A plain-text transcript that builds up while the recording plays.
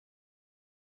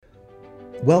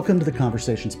Welcome to the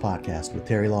Conversations Podcast with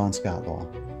Terry Law and Scott Law.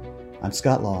 I'm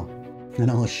Scott Law, and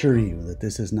I'll assure you that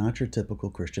this is not your typical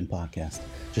Christian podcast,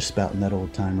 just spouting that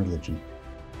old-time religion.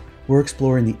 We're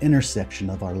exploring the intersection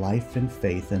of our life and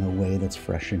faith in a way that's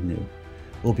fresh and new.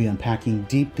 We'll be unpacking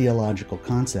deep theological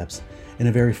concepts in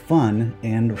a very fun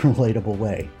and relatable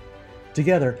way.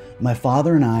 Together, my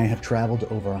father and I have traveled to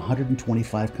over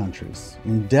 125 countries,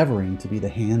 endeavoring to be the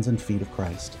hands and feet of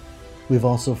Christ. We've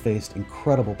also faced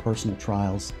incredible personal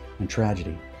trials and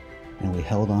tragedy, and we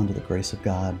held on to the grace of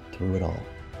God through it all.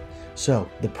 So,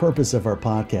 the purpose of our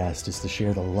podcast is to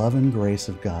share the love and grace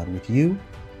of God with you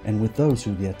and with those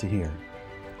who've yet to hear.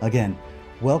 Again,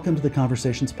 welcome to the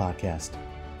Conversations Podcast.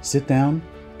 Sit down,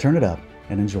 turn it up,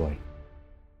 and enjoy.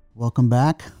 Welcome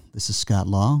back. This is Scott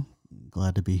Law.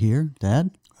 Glad to be here.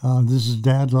 Dad? This is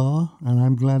Dad Law, and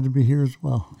I'm glad to be here as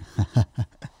well.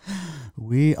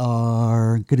 We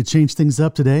are going to change things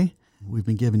up today. We've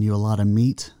been giving you a lot of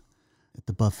meat at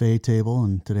the buffet table,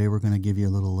 and today we're going to give you a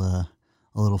little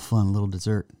fun, a little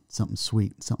dessert, something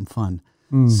sweet, something fun.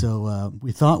 So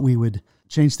we thought we would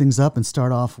change things up and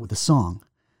start off with a song.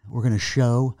 We're going to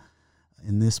show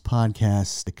in this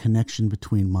podcast the connection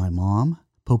between my mom,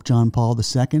 Pope John Paul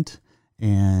II,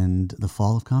 and the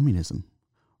fall of communism.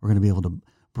 We're going to be able to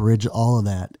bridge all of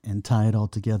that and tie it all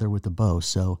together with a bow.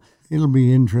 So it'll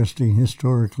be interesting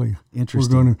historically.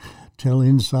 Interesting. We're going to tell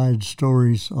inside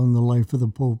stories on the life of the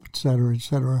Pope, et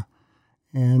cetera,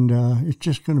 and it's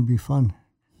just going to be fun.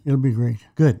 It'll be great.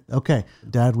 Good. Okay.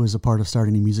 Dad was a part of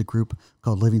starting a music group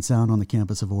called Living Sound on the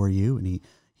campus of ORU, and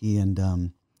he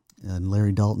and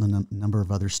Larry Dalton and a number of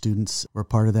other students were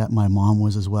part of that. My mom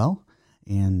was as well,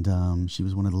 and she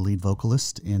was one of the lead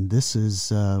vocalists. And this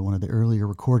is one of the earlier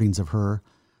recordings of her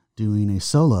doing a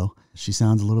solo. She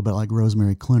sounds a little bit like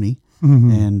Rosemary Clooney,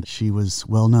 and she was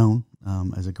well known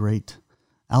as a great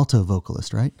alto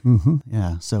vocalist, right? Mm-hmm.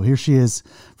 Yeah. So here she is.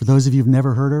 For those of you who've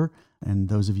never heard her, and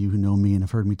those of you who know me and have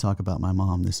heard me talk about my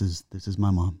mom, this is my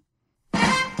mom.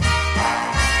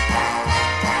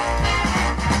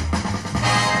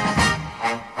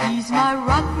 He's my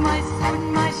rock, my sword,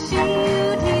 my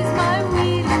shield. He's my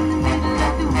wheel in the middle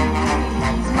of the wheel.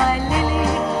 He's my lily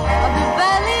of the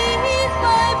valley. He's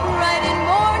my bright and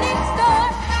morning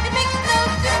star. It makes no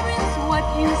difference what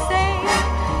you say.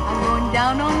 I'm going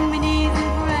down on my knees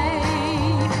and pray,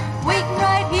 waiting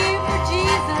right here for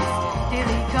Jesus till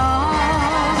he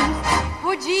comes.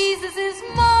 For Jesus is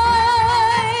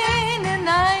mine and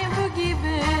I am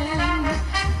forgiven.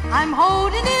 I'm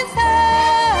holding his hand.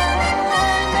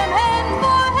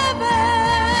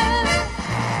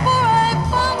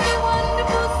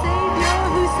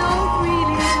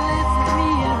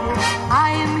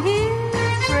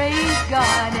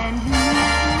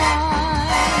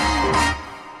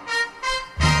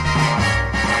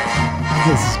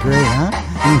 This is great, huh?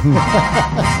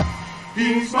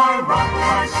 He's my rock,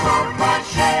 my sword, my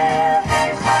shield.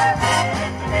 He's my head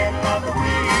in the middle of the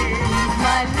wheel. He's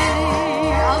my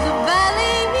lily of the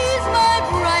valley. He's my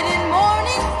bright and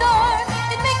morning star.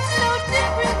 It makes no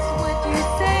difference what you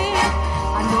say.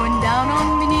 I'm going down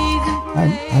on my knees and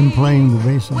pray. I'm playing the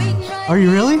bass on this. Are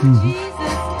you really? Jesus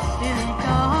till he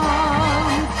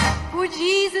comes. For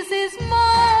Jesus is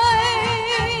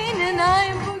mine and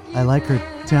I'm forgiven. I like her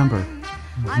timbre.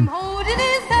 I'm holding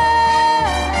his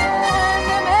hand.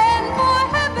 I'm heading for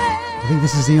heaven. I think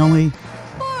this is the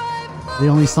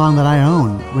only song that I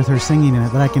own with her singing in it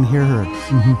that I can hear her.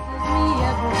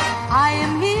 I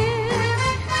am his,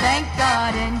 thank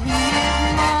God, and he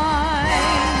is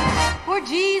mine. For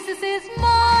Jesus is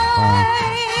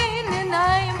mine, and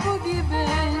I am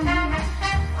forgiven.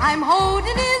 I'm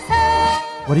holding his hand.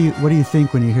 What do you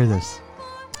think when you hear this?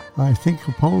 I think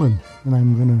of Poland, and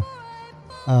I'm going to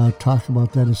talk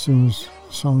about that as soon as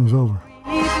the song's over.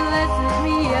 He blesses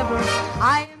me ever.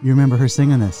 You remember her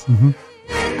singing this?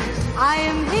 I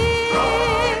am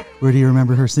his. Where do you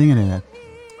remember her singing it at?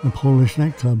 The Polish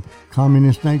nightclub,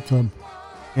 communist nightclub.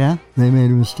 Yeah? They made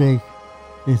a mistake.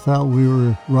 They thought we were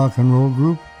a rock and roll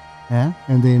group, Yeah?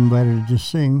 and they invited us to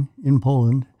sing in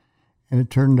Poland, and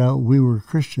it turned out we were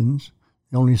Christians.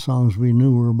 The only songs we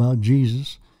knew were about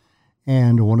Jesus,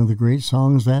 and one of the great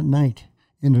songs that night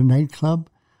in the nightclub,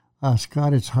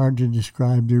 Scott, it's hard to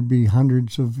describe. There'd be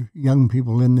hundreds of young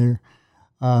people in there.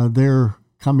 They're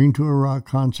coming to a rock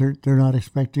concert. They're not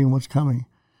expecting what's coming.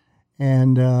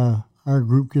 And our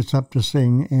group gets up to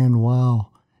sing, and wow,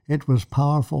 it was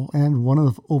powerful. And one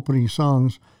of the opening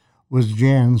songs was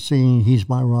Jan singing, He's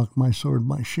My Rock, My Sword,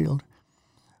 My Shield.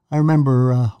 I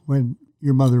remember when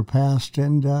your mother passed,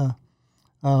 and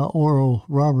Oral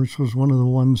Roberts was one of the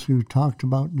ones who talked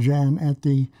about Jan at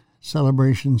the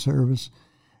celebration service.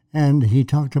 And he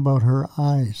talked about her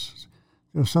eyes.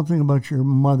 There was something about your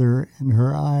mother and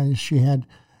her eyes. She had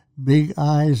big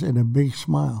eyes and a big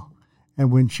smile.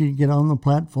 And when she'd get on the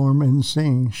platform and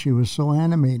sing, she was so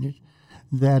animated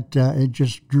that it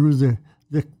just drew the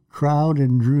crowd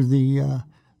and drew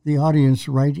the audience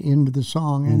right into the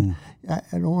song.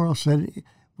 And Oral said,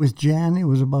 with Jan, it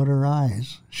was about her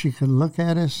eyes. She could look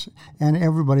at us, and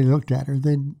everybody looked at her.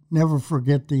 They'd never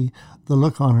forget the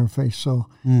look on her face. So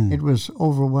it was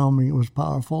overwhelming. It was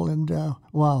powerful. And,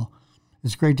 wow,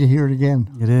 it's great to hear it again.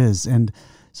 It is. And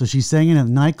so she sang in a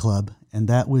nightclub, and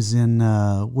that was in,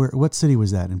 what city was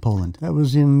that in Poland? That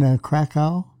was in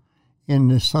Krakow,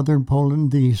 in southern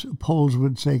Poland. The Poles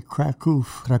would say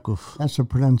Kraków. Kraków. That's a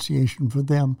pronunciation for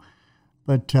them.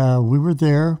 But we were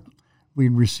there.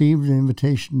 We'd received an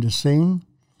invitation to sing,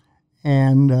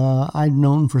 and I'd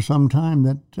known for some time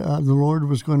that the Lord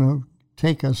was going to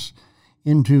take us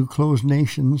into closed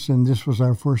nations, and this was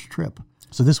our first trip.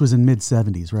 So this was in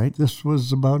mid-'70s, right? This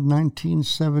was about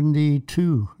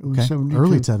 1972. It was 72.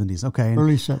 Early 70s, okay.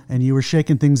 Early 70s. And you were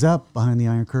shaking things up behind the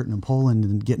Iron Curtain in Poland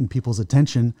and getting people's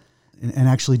attention and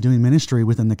actually doing ministry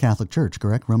within the Catholic Church,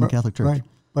 correct? Roman Catholic Church. Right.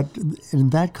 But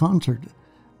in that concert,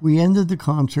 we ended the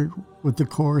concert with the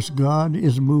chorus, God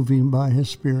is moving by his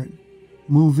Spirit,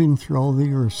 moving through all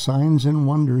the earth, signs and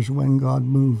wonders when God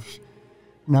moves.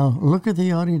 Now, look at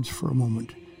the audience for a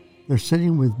moment. They're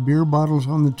sitting with beer bottles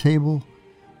on the table.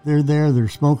 They're there, they're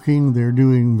smoking, they're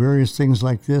doing various things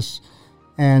like this.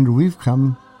 And we've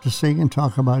come to sing and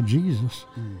talk about Jesus.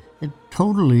 It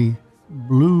totally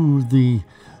blew the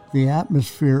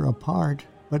atmosphere apart.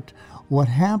 But what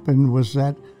happened was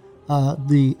that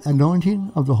the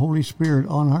anointing of the Holy Spirit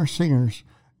on our singers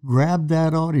grabbed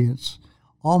that audience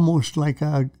almost like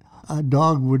a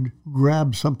dog would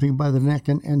grab something by the neck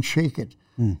and shake it.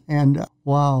 And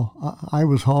wow, I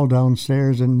was hauled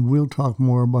downstairs, and we'll talk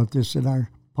more about this in our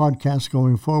podcast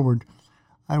going forward.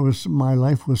 My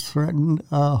life was threatened,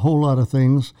 a whole lot of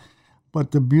things.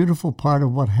 But the beautiful part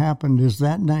of what happened is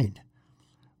that night,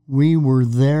 we were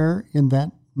there in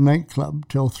that nightclub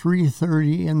till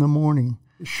 3:30 in the morning,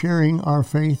 sharing our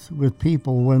faith with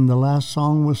people. When the last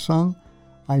song was sung,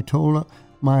 I told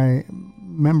my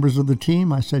members of the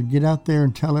team, I said, get out there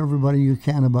and tell everybody you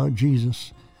can about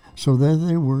Jesus. So there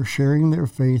they were, sharing their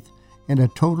faith in a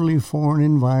totally foreign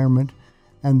environment,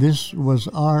 and this was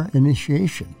our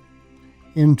initiation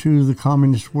into the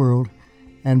communist world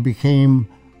and became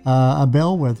a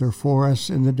bellwether for us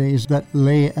in the days that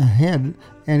lay ahead.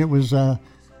 And it was one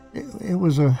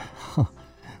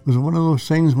of those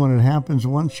things, when it happens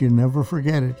once, you never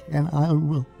forget it. And I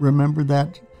will remember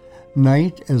that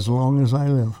night as long as I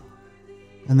live.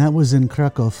 And that was in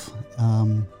Krakow,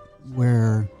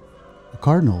 where the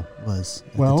Cardinal was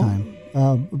at the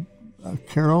time.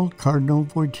 Karol Cardinal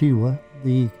Wojtyła,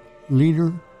 the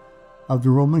leader of the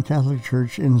Roman Catholic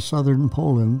Church in southern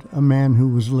Poland, a man who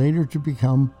was later to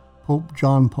become Pope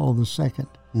John Paul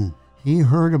II. He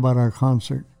heard about our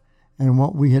concert and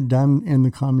what we had done in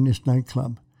the communist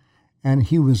nightclub, and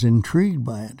he was intrigued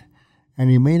by it. And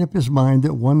he made up his mind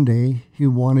that one day he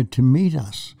wanted to meet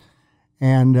us.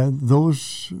 And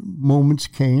those moments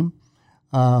came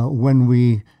when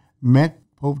we met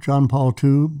Pope John Paul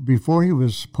II before he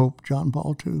was Pope John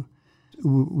Paul II.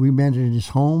 We met at his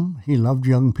home. He loved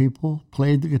young people,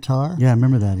 played the guitar. Yeah, I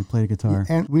remember that. He played a guitar.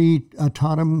 And we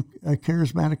taught him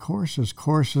charismatic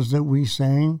courses that we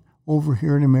sang over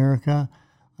here in America.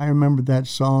 I remember that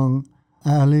song,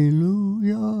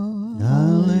 Alleluia,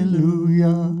 Alleluia,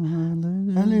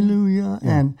 Alleluia.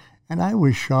 And I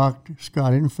was shocked,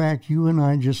 Scott. In fact, you and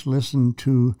I just listened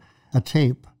to a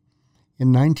tape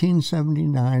in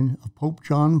 1979 of Pope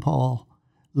John Paul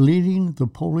leading the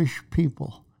Polish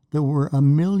people. There were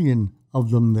 1 million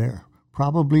of them there,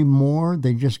 probably more.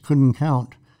 They just couldn't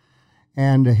count.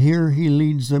 And here he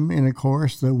leads them in a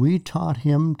chorus that we taught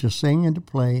him to sing and to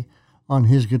play on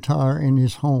his guitar in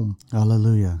his home.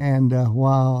 Hallelujah. And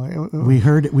wow. We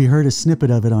heard a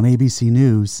snippet of it on ABC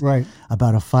News. Right.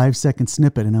 About a 5-second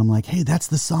snippet. And I'm like, hey, that's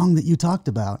the song that you talked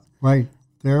about. Right.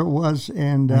 There it was.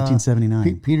 And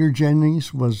 1979. Peter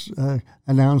Jennings was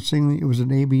announcing it was an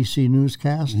ABC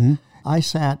newscast. I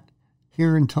sat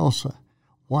here in Tulsa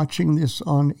watching this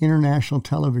on international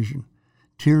television,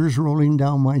 tears rolling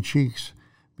down my cheeks,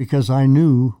 because I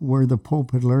knew where the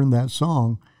Pope had learned that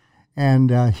song.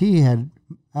 And he had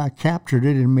captured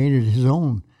it and made it his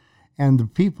own. And the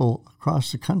people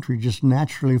across the country just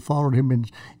naturally followed him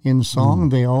in song.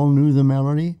 They all knew the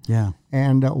melody. Yeah.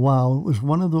 And wow, it was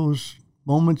one of those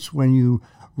moments when you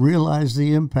realize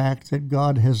the impact that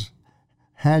God has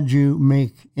had you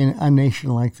make in a nation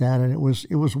like that. And it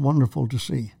was wonderful to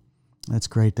see. That's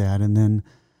great, Dad. And then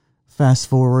Fast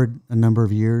forward a number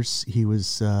of years, he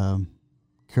was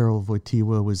Karol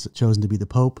Wojtyła was chosen to be the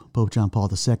Pope. Pope John Paul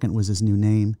II was his new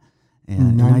name. And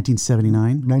in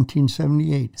 1979?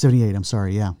 1978. 78, I'm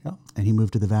sorry, yeah. Yeah. And he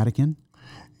moved to the Vatican?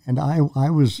 And I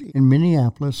was in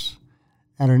Minneapolis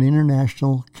at an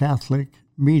international Catholic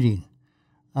meeting.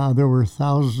 There were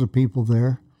thousands of people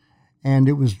there. And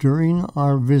it was during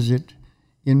our visit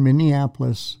in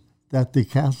Minneapolis that the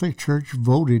Catholic Church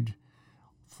voted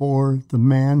for the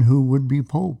man who would be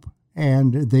Pope.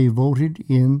 And they voted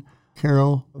in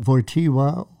Karol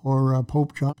Wojtyła or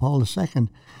Pope John Paul II.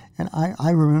 And I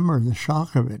remember the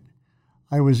shock of it.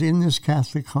 I was in this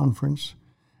Catholic conference.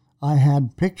 I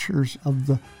had pictures of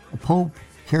the Pope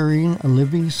carrying a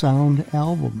Living Sound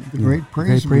album, the Great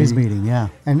Praise Meeting, yeah.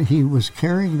 And he was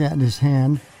carrying that in his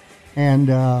hand. And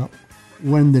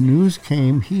when the news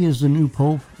came, he is the new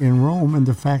Pope in Rome, and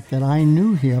the fact that I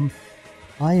knew him,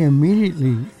 I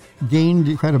immediately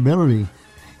gained credibility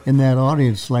in that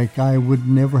audience like I would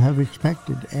never have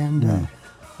expected. And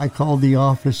I called the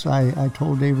office. I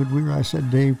told David Weir, I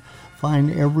said, Dave,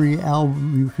 find every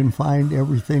album you can find,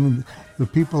 everything. The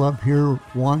people up here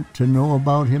want to know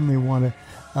about him. They want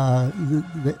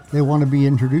to be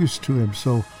introduced to him.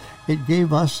 So it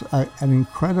gave us an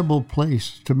incredible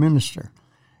place to minister.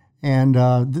 And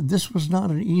this was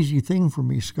not an easy thing for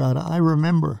me, Scott. I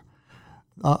remember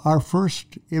our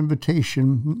first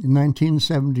invitation in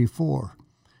 1974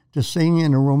 to sing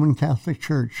in a Roman Catholic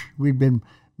church. We'd been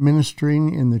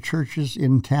ministering in the churches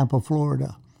in Tampa,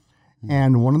 Florida.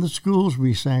 And one of the schools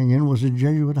we sang in was a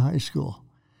Jesuit high school.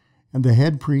 And the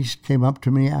head priest came up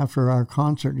to me after our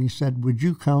concert. And he said, would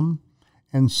you come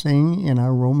and sing in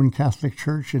our Roman Catholic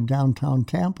church in downtown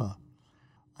Tampa?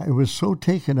 I was so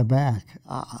taken aback.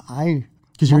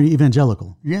 Because you're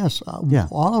evangelical. Yes. Yeah.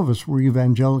 All of us were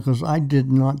evangelicals. I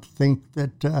did not think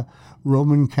that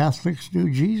Roman Catholics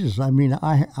knew Jesus. I mean,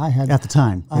 I had... At the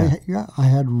time. I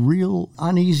had real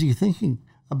uneasy thinking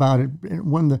about it.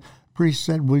 When the priest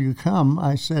said, will you come?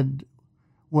 I said,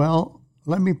 well,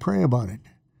 let me pray about it.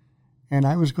 And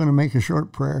I was going to make a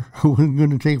short prayer. It wasn't going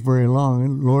to take very long.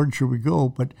 And Lord, should we go?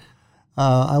 But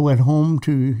I went home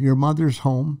to your mother's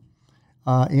home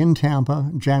in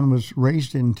Tampa. Jan was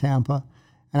raised in Tampa.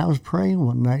 And I was praying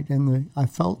one night, and I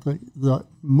felt the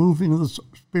moving of the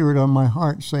Spirit on my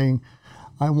heart saying,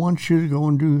 I want you to go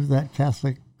and do that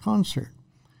Catholic concert.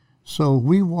 So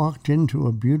we walked into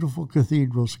a beautiful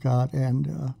cathedral, Scott,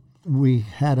 and we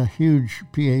had a huge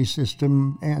PA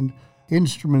system and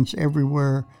instruments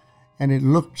everywhere, and it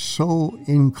looked so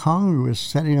incongruous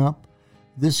setting up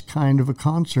this kind of a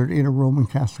concert in a Roman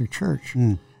Catholic church.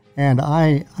 And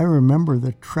I remember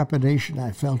the trepidation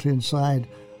I felt inside.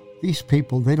 These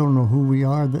people, they don't know who we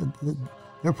are.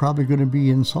 They're probably going to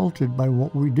be insulted by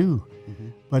what we do.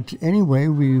 But anyway,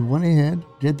 we went ahead,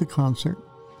 did the concert,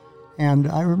 and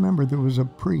I remember there was a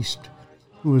priest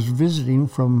who was visiting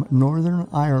from Northern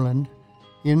Ireland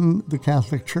in the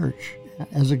Catholic Church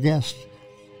as a guest.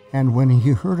 And when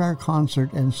he heard our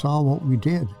concert and saw what we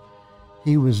did,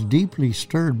 he was deeply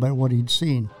stirred by what he'd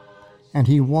seen. And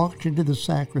he walked into the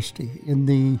sacristy. In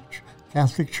the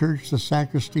Catholic Church, the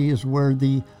sacristy is where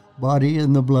the body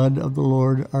and the blood of the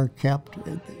Lord are kept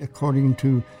according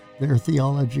to their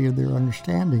theology and their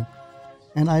understanding.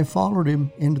 And I followed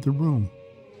him into the room.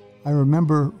 I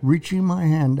remember reaching my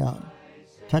hand out,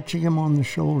 touching him on the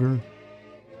shoulder,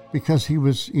 because he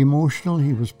was emotional.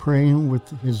 He was praying with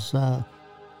his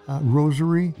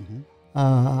rosary.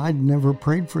 I'd never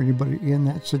prayed for anybody in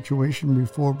that situation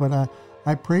before, but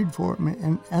I prayed for him.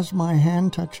 And as my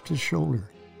hand touched his shoulder,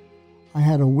 I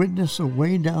had a witness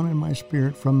way down in my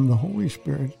spirit from the Holy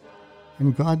Spirit,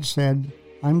 and God said,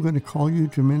 I'm going to call you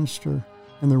to minister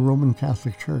in the Roman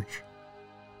Catholic Church.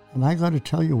 And I got to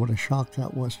tell you what a shock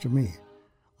that was to me.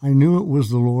 I knew it was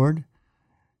the Lord,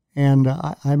 and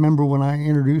I remember when I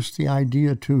introduced the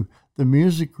idea to the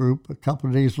music group a couple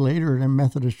of days later in a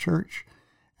Methodist church,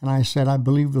 and I said, I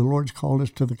believe the Lord's called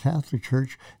us to the Catholic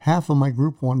Church. Half of my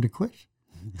group wanted to quit.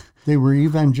 They were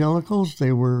evangelicals,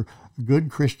 they were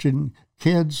good Christian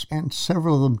kids, and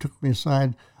several of them took me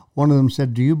aside. One of them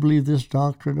said, do you believe this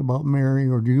doctrine about Mary,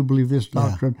 or do you believe this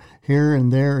doctrine here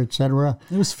and there, etc.?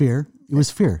 It was fear. It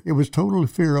was fear. It was total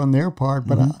fear on their part,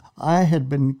 but I had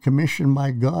been commissioned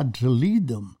by God to lead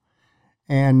them,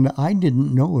 and I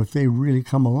didn't know if they really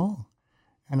come along.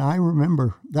 And I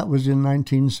remember that was in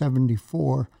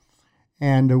 1974,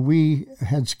 and we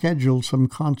had scheduled some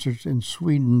concerts in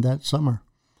Sweden that summer.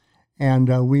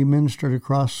 And we ministered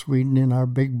across Sweden in our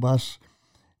big bus.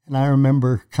 And I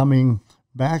remember coming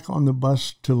back on the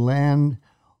bus to land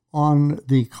on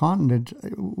the continent.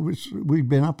 We'd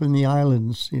been up in the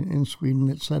islands in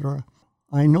Sweden, etc.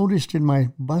 I noticed in my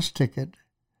bus ticket,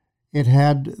 it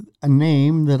had a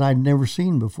name that I'd never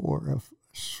seen before,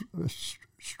 a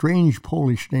strange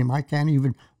Polish name. I can't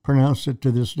even pronounce it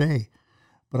to this day.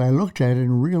 But I looked at it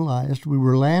and realized we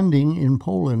were landing in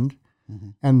Poland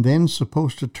and then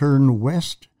supposed to turn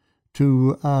west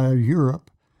to Europe.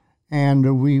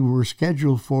 And we were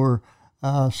scheduled for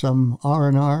some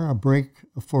R&R, a break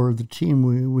for the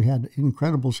team. We had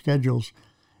incredible schedules.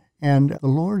 And the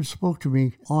Lord spoke to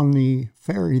me on the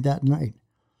ferry that night.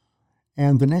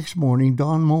 And the next morning,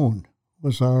 Don Moen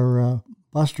was our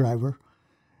bus driver.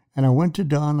 And I went to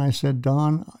Don. I said,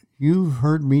 Don, you've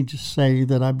heard me say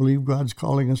that I believe God's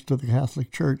calling us to the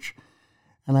Catholic Church.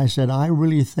 And I said, I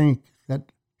really think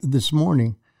that this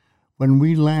morning, when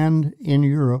we land in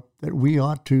Europe, that we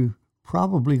ought to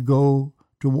probably go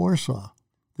to Warsaw,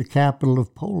 the capital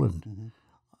of Poland.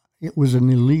 It was an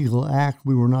illegal act.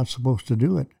 We were not supposed to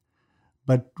do it.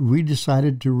 But we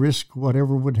decided to risk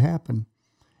whatever would happen.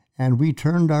 And we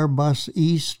turned our bus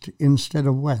east instead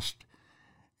of west.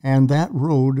 And that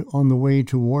road on the way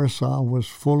to Warsaw was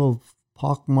full of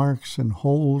pockmarks and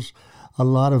holes, a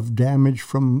lot of damage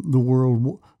from the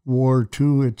World War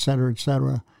II, et cetera, et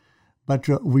cetera. But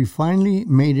we finally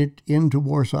made it into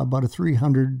Warsaw, about a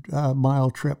 300-mile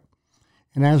trip.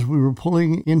 And as we were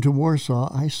pulling into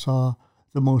Warsaw, I saw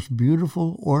the most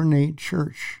beautiful, ornate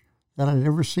church that I'd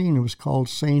ever seen. It was called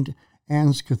St.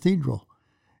 Anne's Cathedral.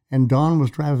 And Don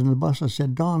was driving the bus. I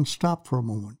said, Don, stop for a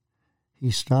moment.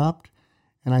 He stopped,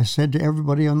 and I said to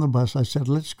everybody on the bus, I said,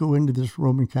 let's go into this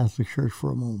Roman Catholic Church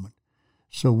for a moment.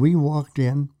 So we walked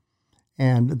in,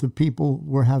 and the people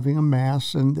were having a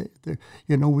mass, and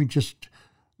we just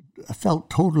felt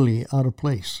totally out of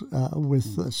place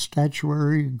with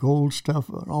statuary, gold stuff,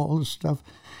 and all this stuff.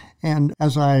 And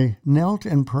as I knelt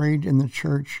and prayed in the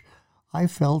church, I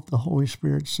felt the Holy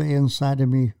Spirit say inside of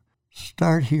me,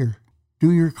 start here.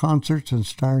 Do your concerts and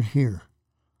start here.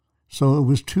 So it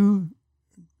was 2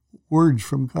 words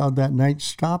from God that night,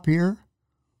 stop here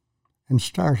and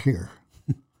start here.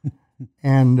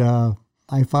 And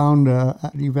I found an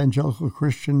evangelical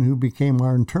Christian who became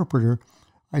our interpreter.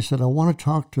 I said, I want to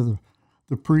talk to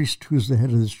the priest who's the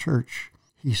head of this church.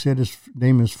 He said his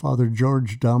name is Father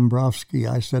George Dombrowski.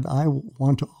 I said, I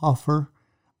want to offer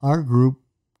our group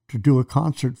to do a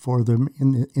concert for them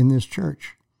in this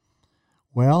church.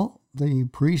 Well, the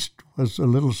priest was a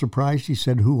little surprised. He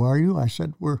said, who are you? I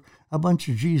said, we're a bunch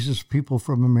of Jesus people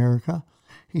from America.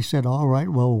 He said, all right,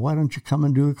 well, why don't you come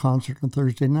and do a concert on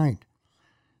Thursday night?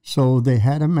 So they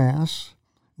had a mass.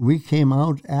 We came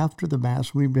out after the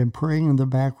mass. We've been praying in the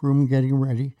back room, getting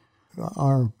ready.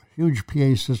 Our huge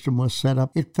PA system was set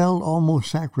up. It felt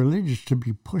almost sacrilegious to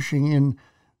be pushing in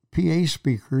PA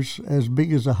speakers as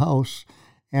big as a house,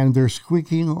 and they're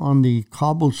squeaking on the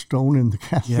cobblestone in the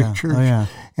Catholic Church. Oh, yeah.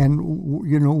 And,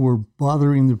 we're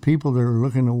bothering the people that are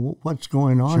looking at what's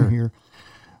going on here.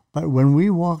 But when we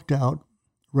walked out,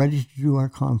 ready to do our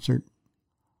concert,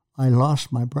 I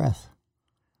lost my breath.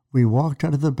 We walked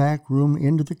out of the back room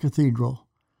into the cathedral,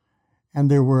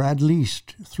 and there were at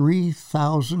least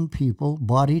 3,000 people,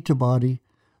 body to body,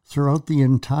 throughout the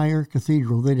entire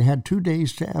cathedral. They'd had 2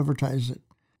 days to advertise it.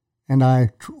 And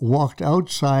I walked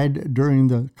outside during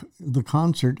the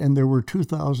concert, and there were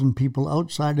 2,000 people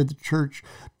outside of the church,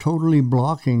 totally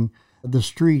blocking the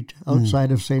street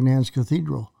outside of St. Anne's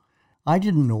Cathedral. I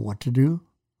didn't know what to do.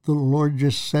 The Lord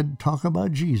just said, talk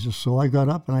about Jesus. So I got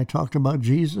up and I talked about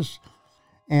Jesus.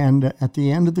 And at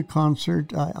the end of the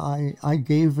concert, I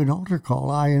gave an altar call.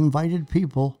 I invited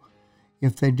people,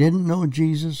 if they didn't know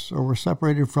Jesus or were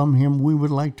separated from him, we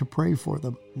would like to pray for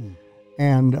them.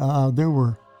 And there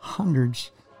were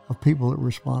hundreds of people that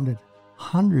responded.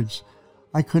 Hundreds.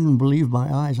 I couldn't believe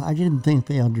my eyes. I didn't think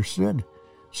they understood.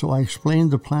 So I explained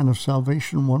the plan of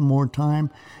salvation one more time,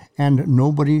 and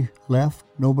nobody left.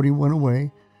 Nobody went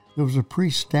away. There was a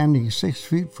priest standing 6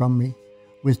 feet from me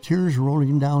with tears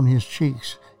rolling down his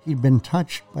cheeks. He'd been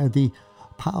touched by the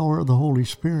power of the Holy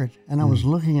Spirit. And I was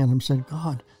looking at him and said,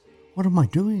 God, what am I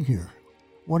doing here?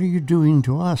 What are you doing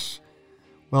to us?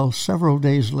 Well, several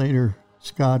days later,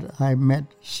 Scott, I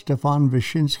met Stefan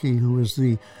Wyszynski, who was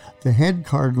the head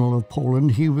cardinal of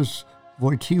Poland. He was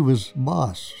Wojtyła's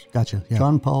boss. Gotcha. Yeah.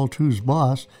 John Paul II's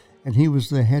boss, and he was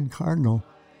the head cardinal.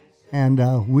 And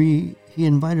he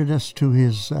invited us to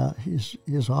his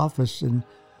office, and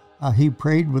he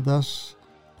prayed with us.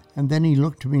 And then he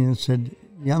looked at me and said,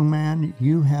 young man,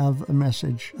 you have a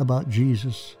message about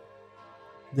Jesus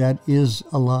that is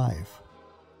alive.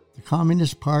 The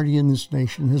Communist Party in this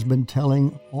nation has been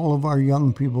telling all of our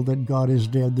young people that God is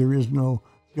dead, there is no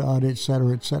God,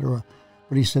 etc., etc.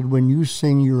 But he said, when you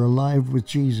sing you're alive with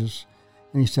Jesus,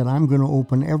 And he said, I'm going to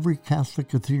open every Catholic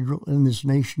cathedral in this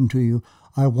nation to you.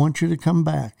 I want you to come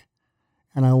back.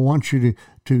 And I want you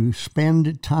to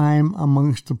spend time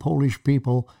amongst the Polish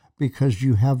people because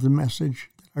you have the message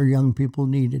that our young people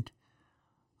needed.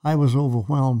 I was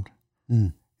overwhelmed.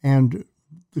 And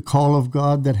the call of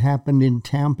God that happened in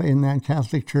Tampa in that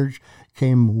Catholic church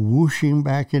came whooshing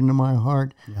back into my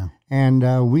heart. Yeah.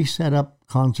 And we set up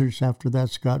concerts after that,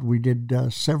 Scott. We did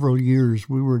several years.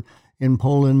 We were in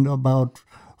Poland about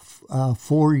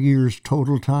 4 years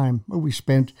total time we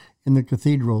spent in the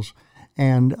cathedrals.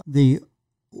 And the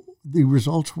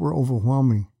results were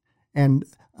overwhelming. And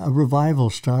a revival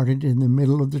started in the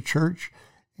middle of the church,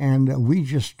 and we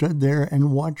just stood there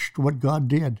and watched what God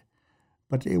did.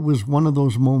 But it was one of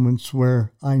those moments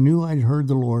where I knew I'd heard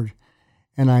the Lord,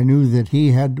 and I knew that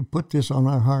He had put this on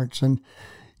our hearts. And,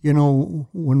 you know,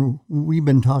 when we've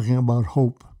been talking about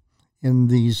hope in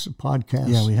these podcasts.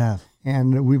 Yeah, we have.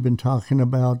 And we've been talking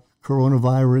about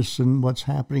coronavirus and what's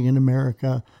happening in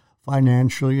America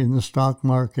financially in the stock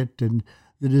market and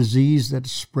the disease that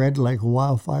spread like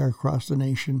wildfire across the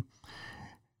nation.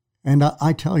 And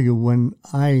I tell you, when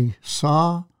I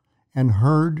saw and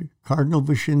heard Cardinal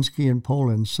Wyszynski in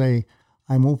Poland say,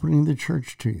 I'm opening the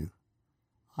church to you,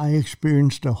 I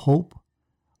experienced a hope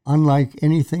unlike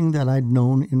anything that I'd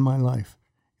known in my life.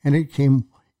 And it came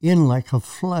in like a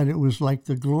flood. It was like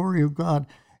the glory of God.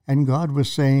 And God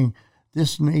was saying,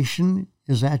 this nation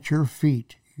is at your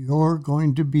feet. You're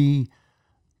going to be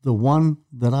the one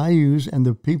that I use and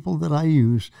the people that I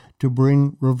use to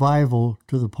bring revival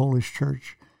to the Polish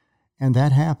church. And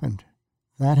that happened.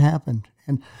 That happened.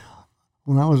 And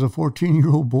when I was a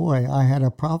 14-year-old boy, I had a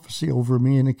prophecy over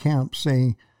me in a camp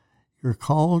saying, you're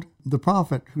called. The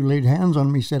prophet who laid hands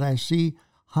on me said, I see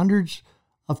hundreds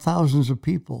of thousands of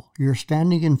people. You're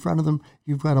standing in front of them.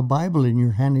 You've got a Bible in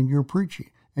your hand and you're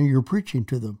preaching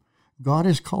to them. God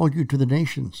has called you to the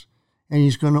nations, and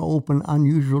He's going to open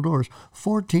unusual doors.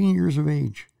 14 years of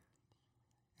age.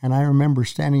 And I remember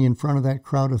standing in front of that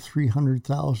crowd of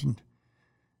 300,000.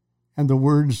 And the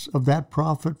words of that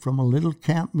prophet from a little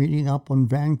camp meeting up on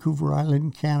Vancouver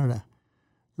Island, Canada.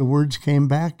 The words came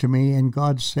back to me, and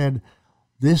God said,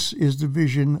 this is the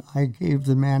vision I gave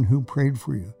the man who prayed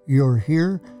for you. You're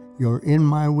here, you're in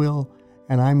my will,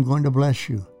 and I'm going to bless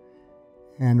you.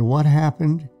 And what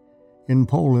happened in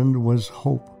Poland was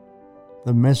hope.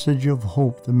 The message of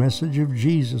hope, the message of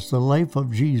Jesus, the life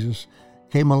of Jesus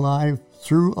came alive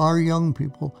through our young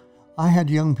people. I had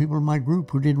young people in my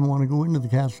group who didn't want to go into the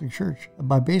Catholic Church.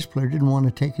 My bass player didn't want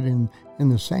to take it in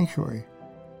the sanctuary.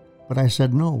 But I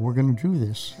said, no, we're going to do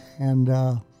this. And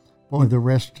boy, the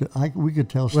rest, we could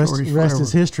tell stories forever. Rest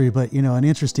is history. But, you know, and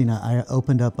interesting, I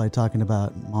opened up by talking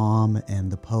about Mom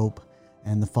and the Pope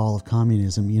and the fall of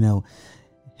communism. You know,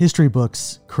 history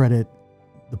books credit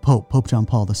the Pope, Pope John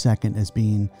Paul II, as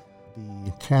being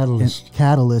the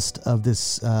catalyst of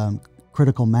this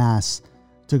critical mass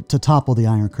to topple the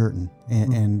Iron Curtain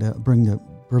and bring the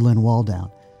Berlin Wall down.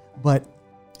 But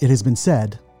it has been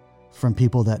said from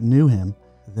people that knew him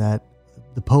that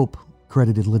the Pope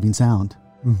credited Living Sound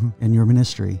and your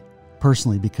ministry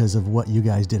personally because of what you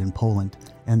guys did in Poland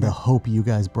and the hope you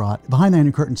guys brought behind the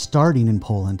Iron Curtain, starting in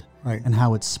Poland, and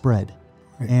how it spread.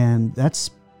 And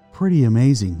that's pretty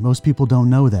amazing. Most people don't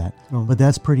know that, but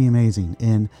that's pretty amazing.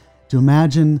 And to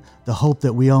imagine the hope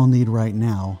that we all need right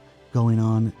now going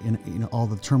on in all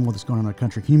the turmoil that's going on in our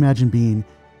country. Can you imagine being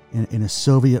in a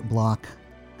Soviet bloc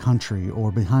country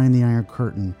or behind the Iron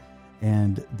Curtain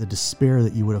and the despair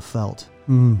that you would have felt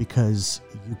because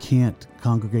you can't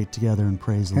congregate together and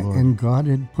praise the Lord? And God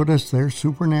had put us there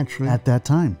supernaturally at that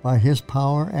time by His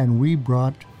power, and we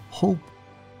brought hope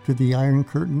to the Iron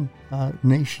Curtain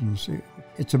nations.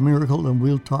 It's a miracle, and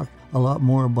we'll talk a lot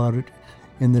more about it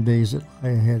in the days that lie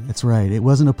ahead. That's right. It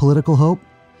wasn't a political hope.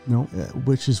 No.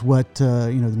 Which is what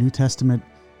the New Testament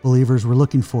believers were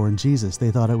looking for in Jesus.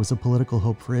 They thought it was a political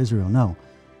hope for Israel. No,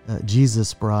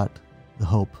 Jesus brought the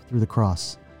hope through the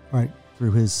cross, right?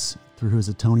 Through his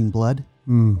atoning blood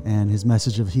and His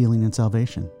message of healing and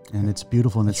salvation. And it's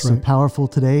beautiful, and it's so powerful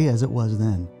today as it was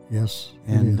then. Yes,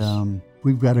 and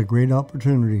we've got a great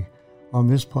opportunity on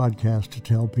this podcast to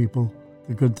tell people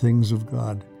the good things of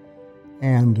God,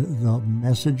 and the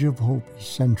message of hope is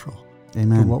central.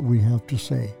 Amen. To what we have to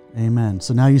say. Amen.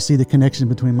 So now you see the connection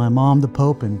between my mom, the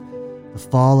Pope, and the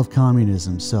fall of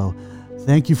communism. So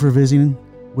thank you for visiting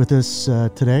with us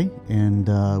today, and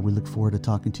we look forward to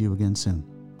talking to you again soon.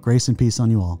 Grace and peace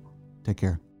on you all. Take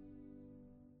care.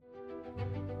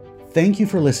 Thank you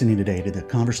for listening today to the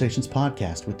Conversations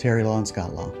Podcast with Terry Law and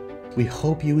Scott Law. We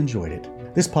hope you enjoyed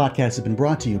it. This podcast has been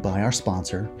brought to you by our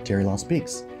sponsor, Terry Law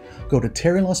Speaks. Go to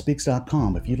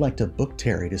terrylawspeaks.com if you'd like to book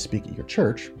Terry to speak at your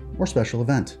church or special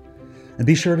event. And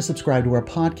be sure to subscribe to our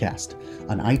podcast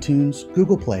on iTunes,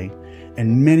 Google Play,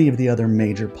 and many of the other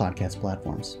major podcast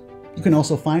platforms. You can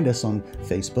also find us on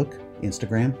Facebook,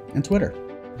 Instagram, and Twitter.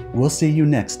 We'll see you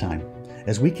next time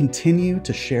as we continue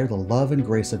to share the love and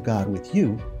grace of God with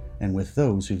you and with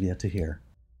those who've yet to hear.